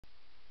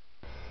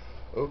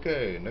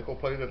Okay, nickel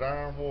plated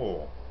iron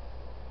wool.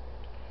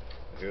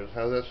 Here's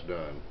how that's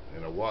done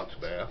in a wax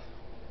bath.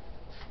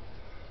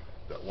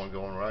 Got one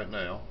going right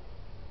now.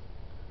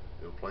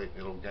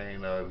 It'll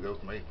gain go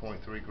from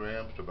 8.3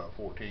 grams to about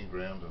 14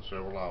 grams in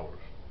several hours.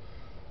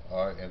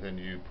 Alright, and then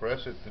you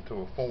press it into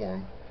a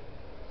form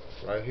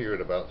right here at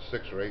about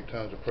 6 or 8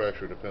 tons of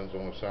pressure, depends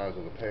on the size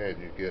of the pad.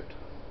 You get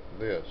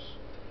this.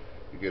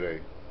 You get a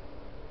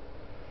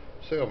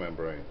cell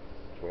membrane.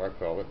 That's what I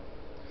call it.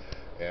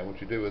 And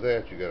what you do with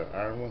that, you got an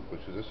iron one,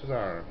 which is this is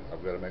iron.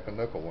 I've got to make a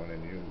nickel one,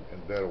 and you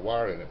embed a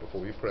wire in it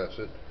before you press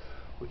it,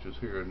 which is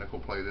here, a nickel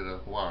plated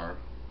wire,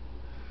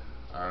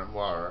 iron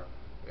wire,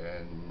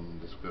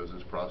 and this goes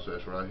this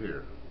process right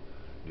here.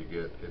 You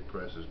get it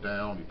presses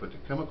down. You put the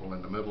chemical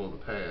in the middle of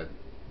the pad,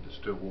 the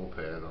steel wool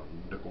pad or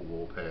nickel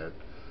wool pad,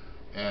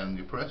 and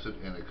you press it,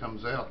 and it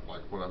comes out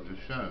like what I've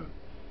just shown.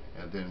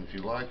 And then, if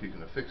you like, you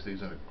can affix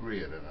these in a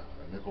grid, in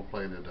a nickel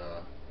plated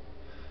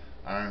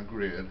iron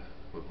grid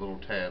with little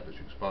tabs that you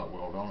can spot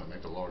weld on and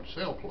make a large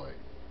cell plate.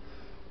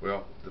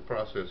 Well, the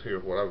process here,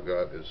 what I've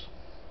got is,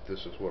 this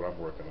is what I'm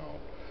working on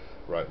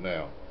right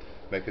now.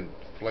 Making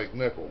flake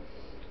nickel.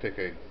 Take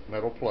a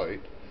metal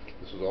plate.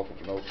 This is off of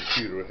an old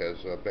computer. It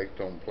has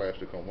baked on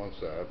plastic on one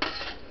side.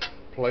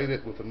 Plate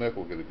it with a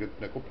nickel. Get a good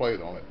nickel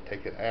plate on it.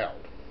 Take it out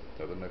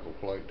of the nickel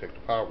plate. Take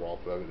the power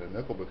off of it. And the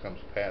nickel becomes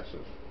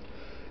passive.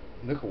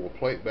 Nickel will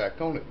plate back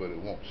on it, but it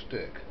won't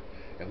stick.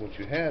 And what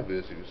you have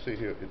is, you can see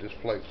here, it just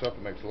flakes up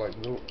and makes like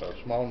little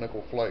small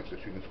nickel flakes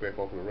that you can scrape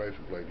off with a razor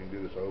blade. You can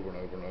do this over and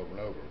over and over and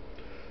over.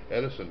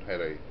 Edison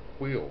had a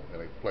wheel in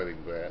a plating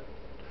vat,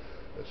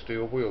 a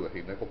steel wheel that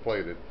he nickel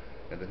plated,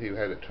 and then he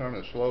had it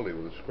turning slowly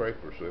with a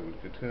scraper so it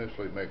would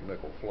continuously make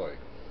nickel flake.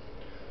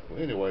 Well,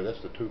 anyway,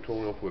 that's the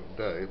tutorial for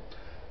today.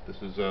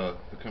 This is the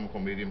chemical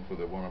medium for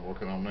the one I'm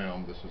working on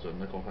now. This is a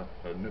nickel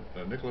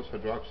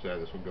hydroxide.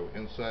 This will go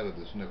inside of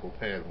this nickel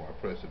pad when I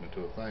press it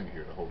into a thing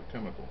here to hold the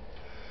chemical.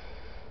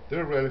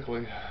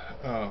 Theoretically,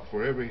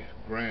 for every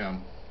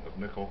gram of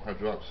nickel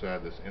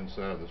hydroxide that's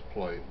inside of this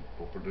plate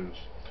will produce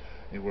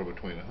anywhere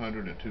between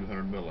 100 and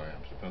 200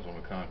 milliamps, depends on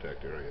the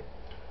contact area.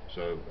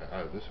 So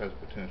this has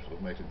a potential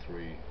of making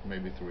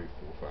maybe 3,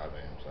 4, 5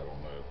 amps. I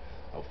don't know.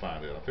 I'll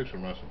find it. I'll fix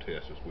and run some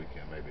tests this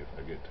weekend, maybe if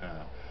I get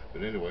time.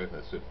 But anyway,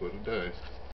 that's it for today.